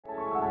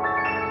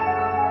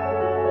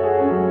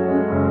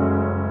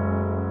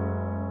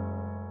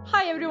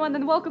everyone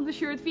and welcome to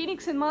Sure at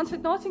Phoenix in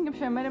Mansfield,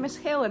 Nottinghamshire. My name is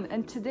Helen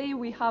and today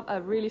we have a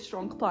really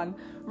strong plan.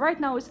 Right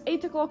now it's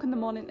 8 o'clock in the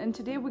morning and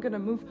today we're gonna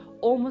move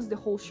almost the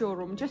whole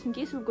showroom. Just in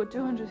case, we've got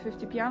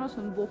 250 pianos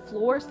on both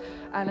floors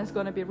and it's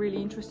gonna be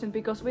really interesting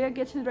because we are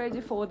getting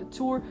ready for the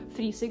tour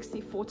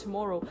 360 for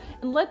tomorrow.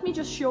 And let me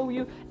just show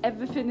you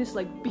everything is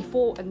like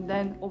before and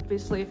then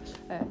obviously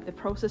the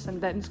process, and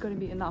then it's gonna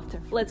be an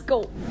after. Let's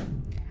go!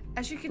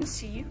 As you can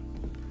see,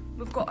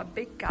 we've got a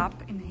big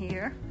gap in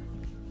here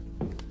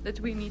that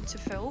we need to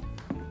fill,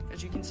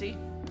 as you can see,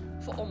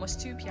 for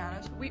almost 2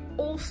 pianos. We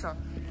also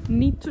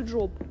need to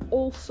drop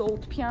all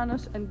sold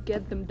pianos and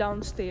get them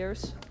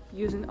downstairs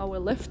using our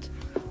lift.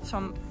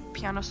 Some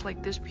pianos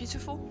like this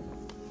beautiful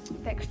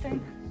texting,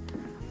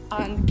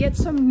 and get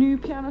some new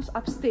pianos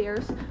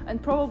upstairs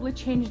and probably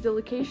change the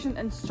location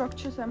and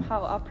structure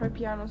somehow upright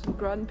pianos and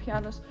grand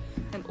pianos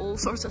and all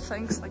sorts of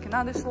things, like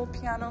another sold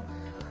piano.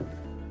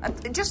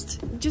 And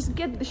just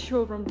get the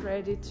showroom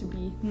ready to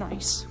be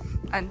nice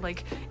and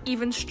like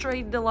even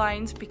straight the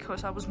lines,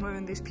 because I was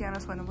moving these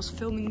pianos when I was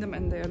filming them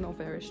and they are not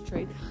very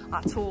straight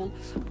at all.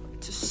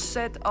 To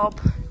set up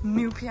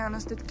new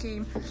pianos that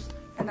came,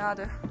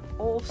 another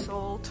all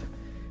sold,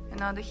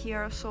 another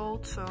here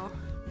sold, so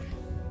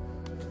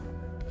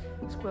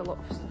it's quite a lot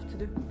of stuff to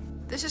do.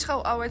 This is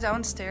how our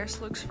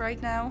downstairs looks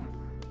right now.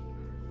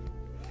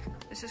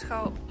 This is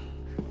how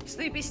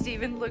Sleepy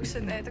Steven looks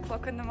at 8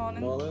 o'clock in the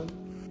morning.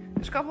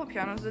 There's a couple of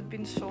pianos that have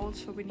been sold,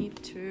 so we need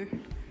to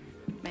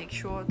make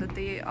sure that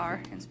they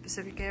are in a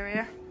specific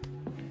area.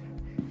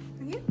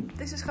 And yeah,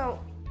 this is how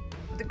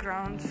the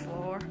ground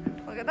floor.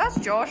 Look at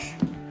that, Josh.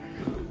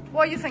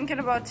 What are you thinking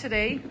about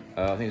today?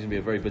 I think it's going to be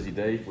a very busy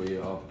day. We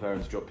are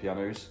preparing to drop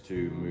pianos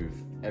to move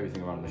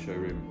everything around the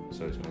showroom,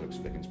 so it's going to look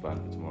spick and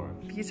span for tomorrow.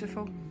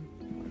 Beautiful.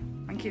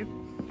 Thank you.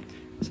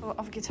 There's a lot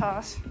of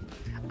guitars.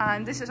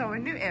 And this is our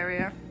new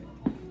area.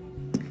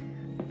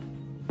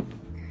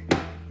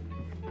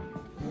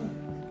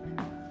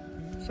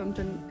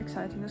 Something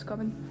exciting is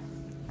coming,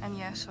 and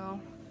yeah,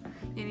 so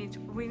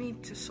we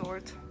need to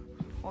sort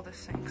all the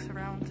things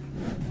around.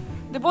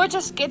 The boy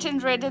just getting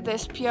ready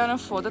this piano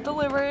for the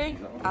delivery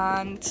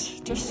and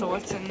just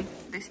sorting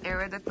this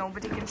area that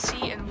nobody can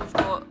see, and we've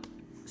got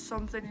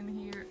something in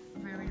here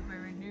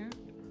very new.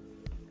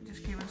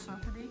 Just came on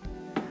Saturday,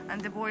 and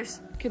the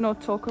boys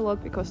cannot talk a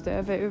lot because they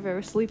are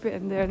very sleepy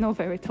and they are not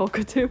very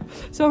talkative,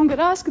 so I'm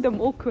gonna ask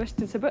them all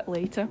questions a bit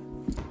later.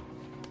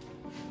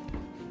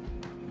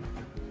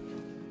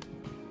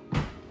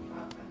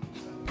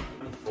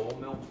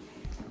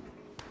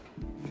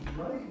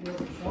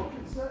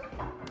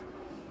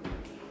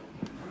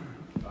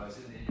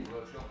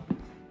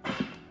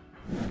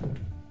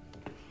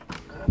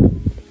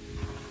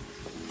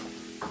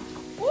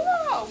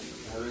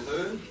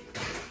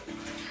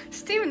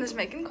 Steven is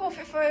making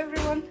coffee for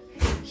everyone.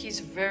 He's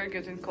very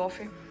good in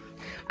coffee.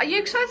 Are you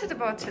excited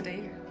about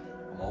today?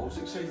 I'm always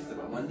excited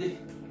about Monday.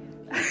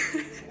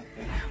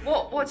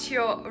 What's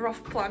your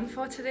rough plan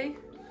for today?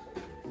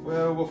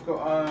 Well, we've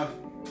got a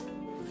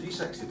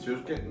 360 tour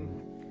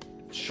getting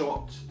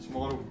shot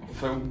tomorrow,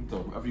 filmed,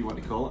 or whatever you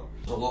want to call it.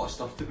 There's a lot of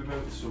stuff to be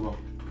moved, so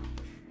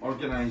we're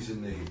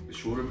organising the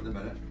showroom at the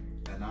minute,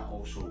 and that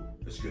also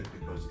is good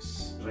because it's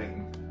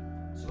spring,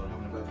 so we're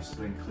having a bit of a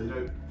spring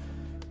clear out,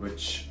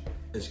 which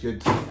is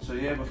good. So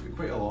yeah, we've got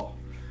quite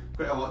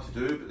a lot to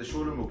do, but the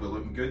showroom will be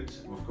looking good.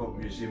 We've got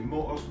museum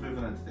motors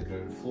moving into the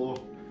ground floor,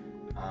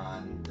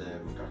 and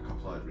we've got a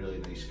couple of really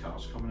nice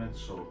cars coming in.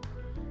 So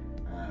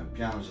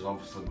pianos is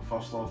obviously my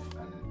first love,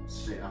 and then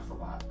straight after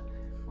that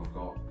we've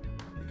got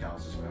the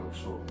cars as well.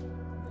 So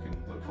we can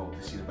look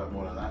forward to seeing a bit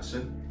more of that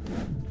soon.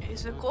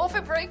 Is the coffee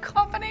break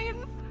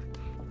happening?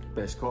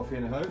 Best coffee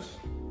in the house.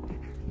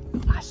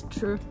 That's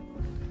true.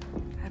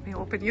 Let me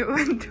open you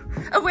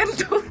a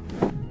window.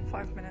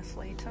 5 minutes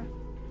later.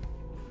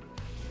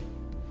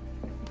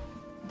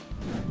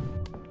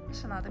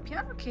 So now the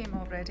piano came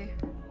already.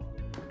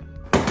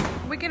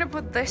 We're gonna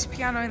put this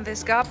piano in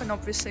this gap and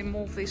obviously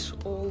move these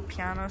old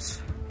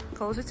pianos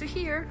closer to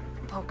here.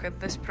 Look at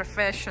this,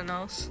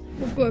 professionals.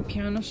 We've got a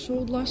piano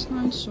sold last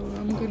night, so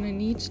I'm gonna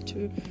need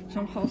to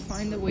somehow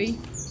find a way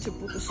to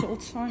put a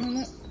sold sign on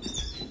it.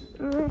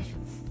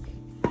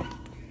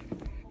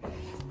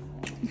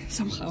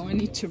 Somehow I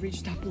need to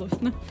reach that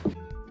bluff now.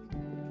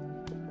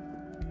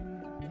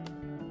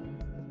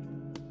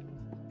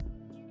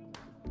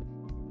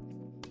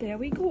 There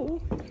we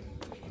go.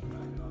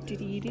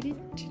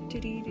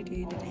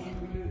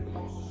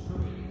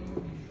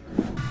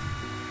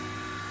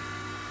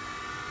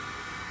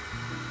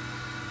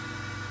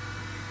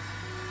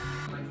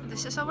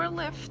 This is our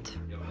lift.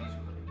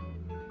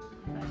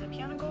 There's a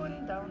piano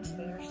going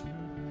downstairs.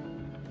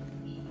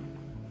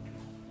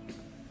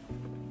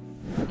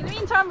 In the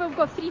meantime, we've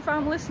got 3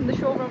 families in the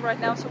showroom right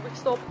now, so we've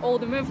stopped all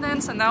the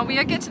movements and now we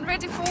are getting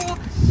ready for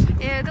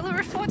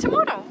delivery for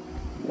tomorrow.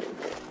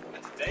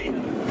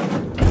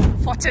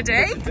 For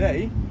today? For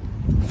today?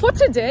 For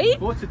today?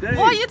 For today.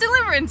 What are you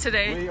delivering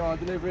today? We are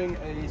delivering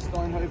a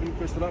Steinhoven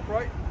Crystal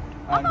Upright,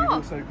 and we've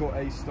also got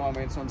a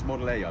Starman Sons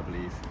Model A, I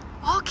believe.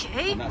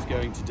 Okay. And that's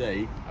going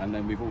today. And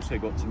then we've also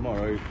got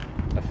tomorrow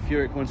a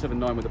Furyk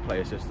 179 with a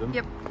player system.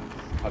 Yep.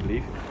 I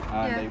believe.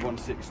 And a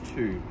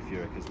 162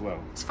 Furyk as well.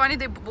 It's funny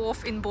they're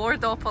both in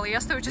Bordeaux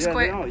polyester, which is Yeah,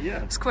 quite they are,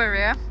 yeah. square,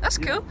 yeah. That's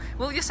cool.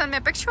 Will you send me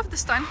a picture of the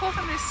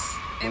Steinhofen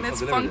in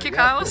its I'll deliver funky it.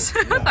 cows?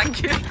 Yeah, of course, yeah.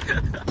 Thank you.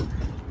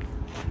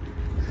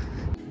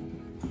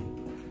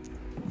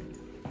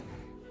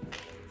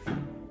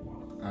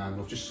 And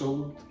we've just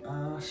sold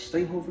a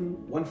Steinhofen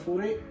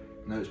 148.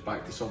 Now it's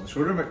back to selling the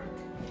showroom.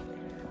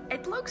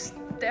 It looks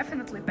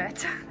definitely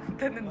better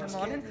than in the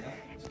morning.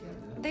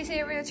 This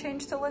area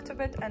changed a little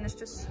bit and it's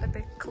just a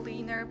bit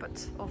cleaner,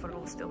 but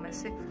overall still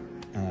messy.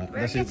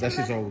 This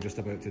is all just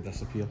about to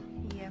disappear.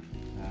 Yeah.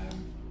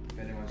 If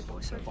anyone's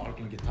looking for a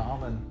bargain guitar,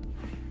 then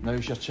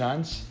now's your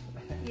chance.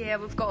 Yeah,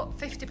 we've got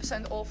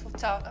 50% off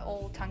of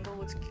all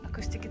Tanglewood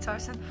acoustic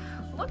guitars, and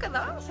look at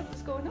that,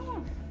 something's going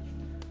on.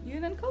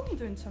 You and Colin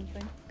doing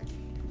something.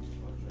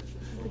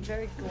 Looking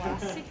very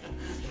glassy.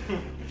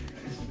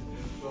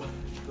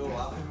 Don't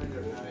laugh when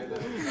you're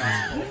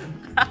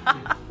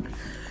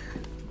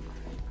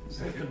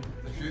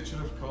the future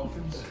of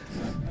coffins.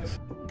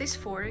 This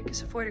Furyk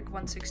is a Furyk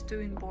 162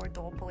 in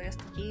Bordeaux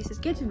polyester case. It's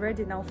getting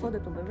ready now for the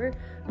delivery,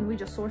 and we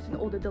just sorted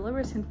all the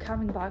deliveries and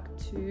coming back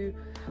to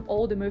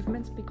all the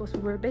movements because we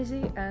were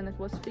busy and it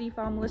was 3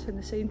 families at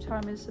the same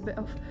time. It's a bit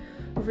of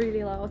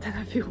really loud, and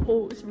I feel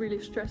always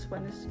really stressed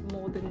when it's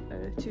more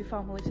than 2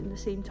 families in the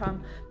same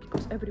time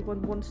because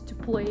everyone wants to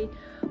play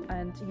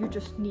and you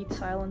just need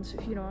silence,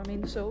 if you know what I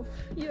mean. So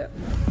yeah,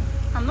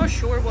 I'm not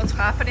sure what's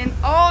happening.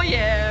 Oh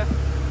yeah,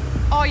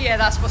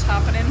 that's what's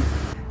happening.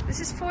 This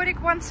is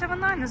Furyk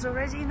 179 is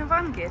already in the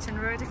van getting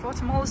ready for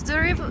tomorrow's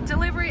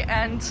delivery,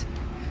 and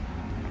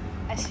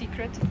a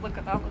secret. Look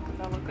at that, look at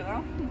that, look at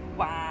that.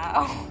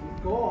 Wow.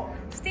 Go.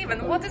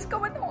 Stephen, what is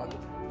going on?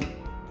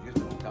 You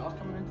got the car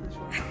coming into the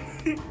shop.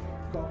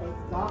 Got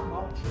about that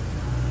much.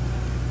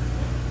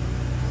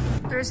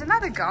 There's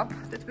another gub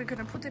that we're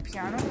gonna put the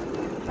piano.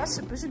 That's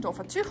a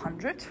Büsendorfer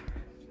 200.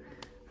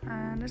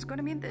 And it's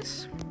gonna be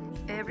this.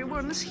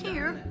 Everyone is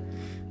here.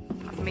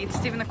 I've made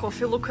Stephen a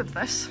coffee. Look at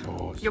this.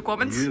 Oh, your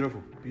comments?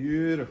 Beautiful,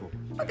 beautiful.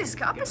 But this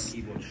gub is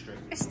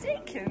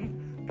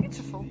taken.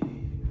 Beautiful.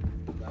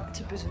 It's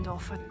a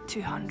Büsendorfer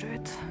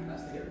 200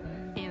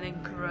 in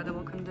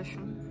incredible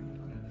condition.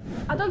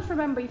 I don't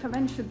remember if I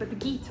mentioned, but the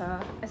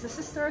guitar is a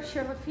sister of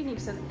Sherwood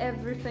Phoenix, and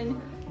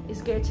everything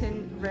is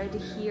getting ready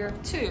here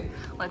too.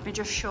 Let me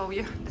just show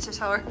you. This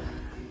is our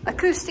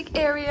acoustic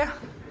area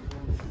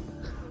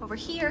over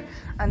here,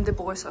 and the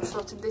boys are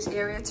sorting this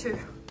area too.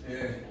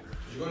 Yeah,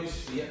 you're going to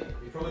see it.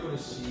 You're probably going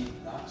to see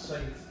that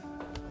side.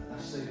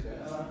 This side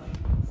better.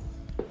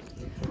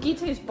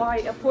 Gita is by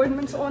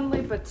appointments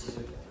only, but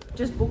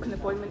just book an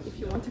appointment if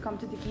you want to come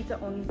to the Gita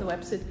on the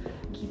website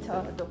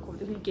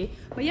gita.co.uk.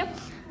 But yeah,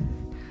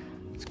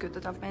 it's good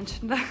that I've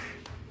mentioned that.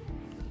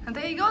 And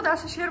there you go,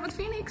 that's a Sherwood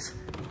Phoenix.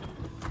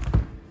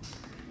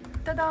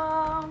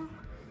 Ta-da!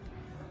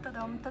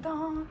 Ta-dum,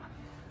 ta-dum!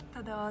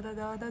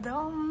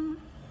 Ta-da-da-da-da-dum!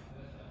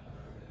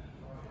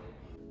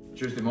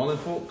 Tuesday morning,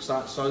 folks,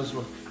 that's us.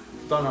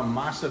 We've done a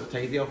massive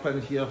tidy up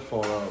in here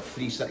for our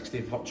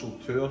 360 virtual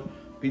tour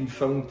being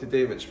filmed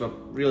today, which we're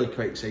really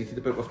quite excited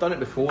about. We've done it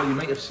before, you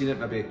might have seen it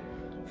maybe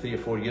 3 or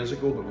 4 years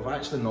ago, but we've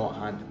actually not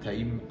had the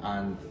time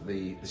and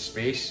the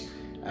space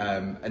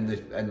in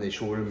the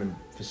showroom and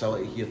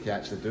facility here to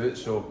actually do it.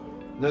 So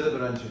now that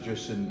we're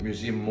introducing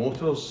museum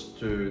motors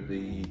to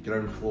the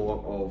ground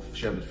floor of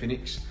Sherwood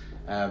Phoenix,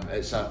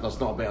 there's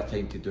not a better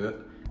time to do it,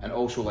 and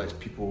also lets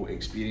people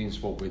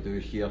experience what we do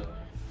here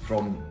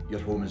from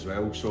your home as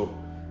well. So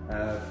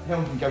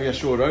Helen can give you a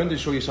show around and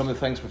show you some of the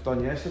things we've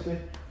done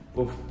yesterday.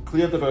 We've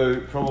cleared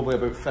probably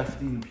about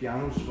 15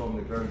 pianos from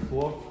the ground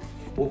floor,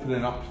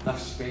 opening up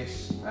this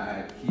space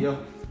here,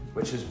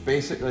 which is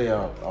basically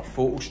our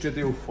photo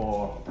studio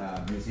for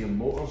museum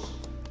motors.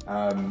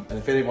 And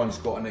if anyone's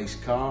got a nice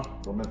car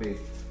or maybe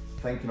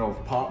thinking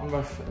of parting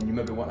with, and you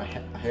maybe want to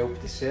help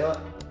to sell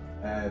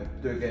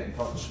it, do get in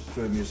touch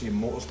through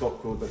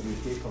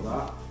museummotors.co.uk for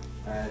that.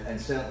 And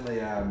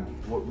certainly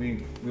what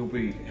we'll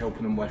be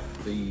helping them with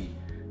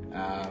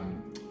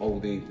all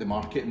the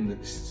marketing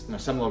in a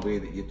similar way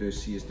that you do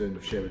see us doing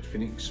with Sherwood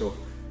Phoenix. So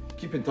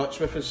keep in touch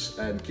with us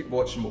and keep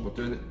watching what we're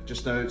doing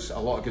just now. It's a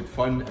lot of good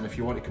fun, and if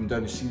you want to come down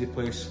and see the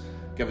place,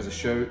 give us a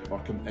shout, or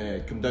come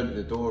down to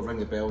the door, ring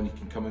the bell, and you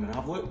can come in and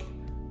have a look.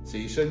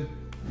 See you soon.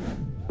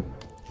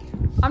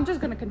 I'm just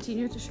gonna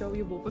continue to show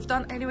you what we've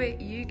done.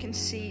 Anyway, you can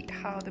see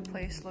how the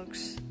place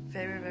looks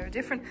very, very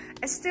different.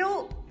 It's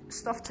still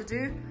stuff to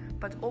do,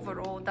 but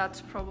overall that's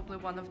probably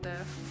one of the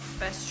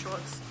best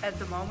shots at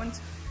the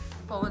moment.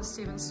 Paul and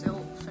Stephen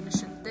still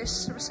finishing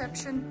this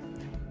reception,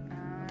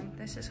 and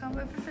this is how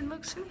everything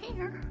looks in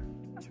here.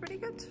 That's pretty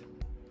good.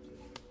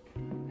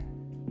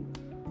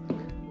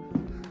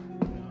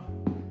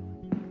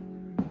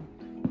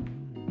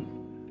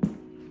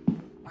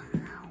 Wow.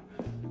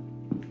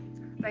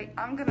 Right,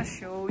 I'm gonna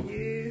show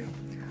you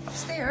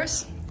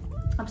upstairs.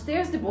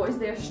 Upstairs, the boys,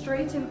 they're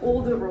straightening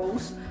all the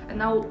rows, and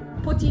now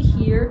put you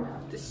here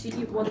to see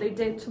what they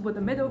did with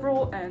the middle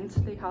row, and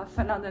they have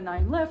another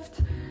 9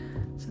 left.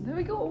 So there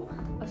we go.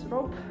 Let's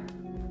rope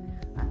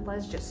and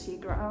let's just see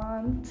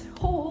grand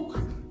haul.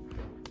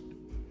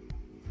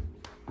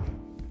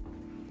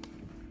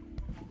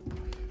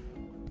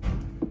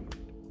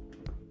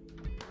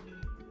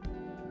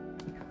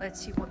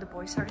 Let's see what the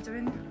boys are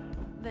doing.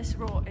 This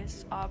row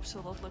is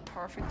absolutely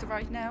perfect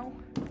right now,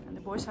 and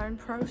the boys are in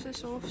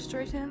process of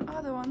straightening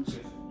other ones.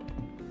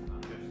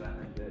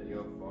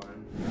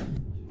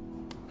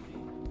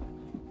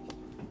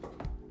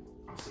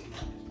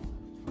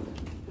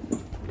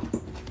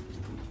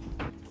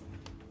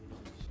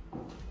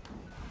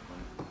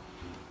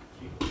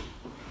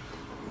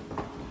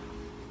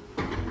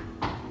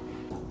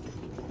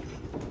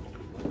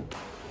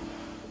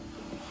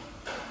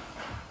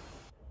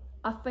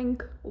 I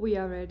think we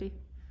are ready.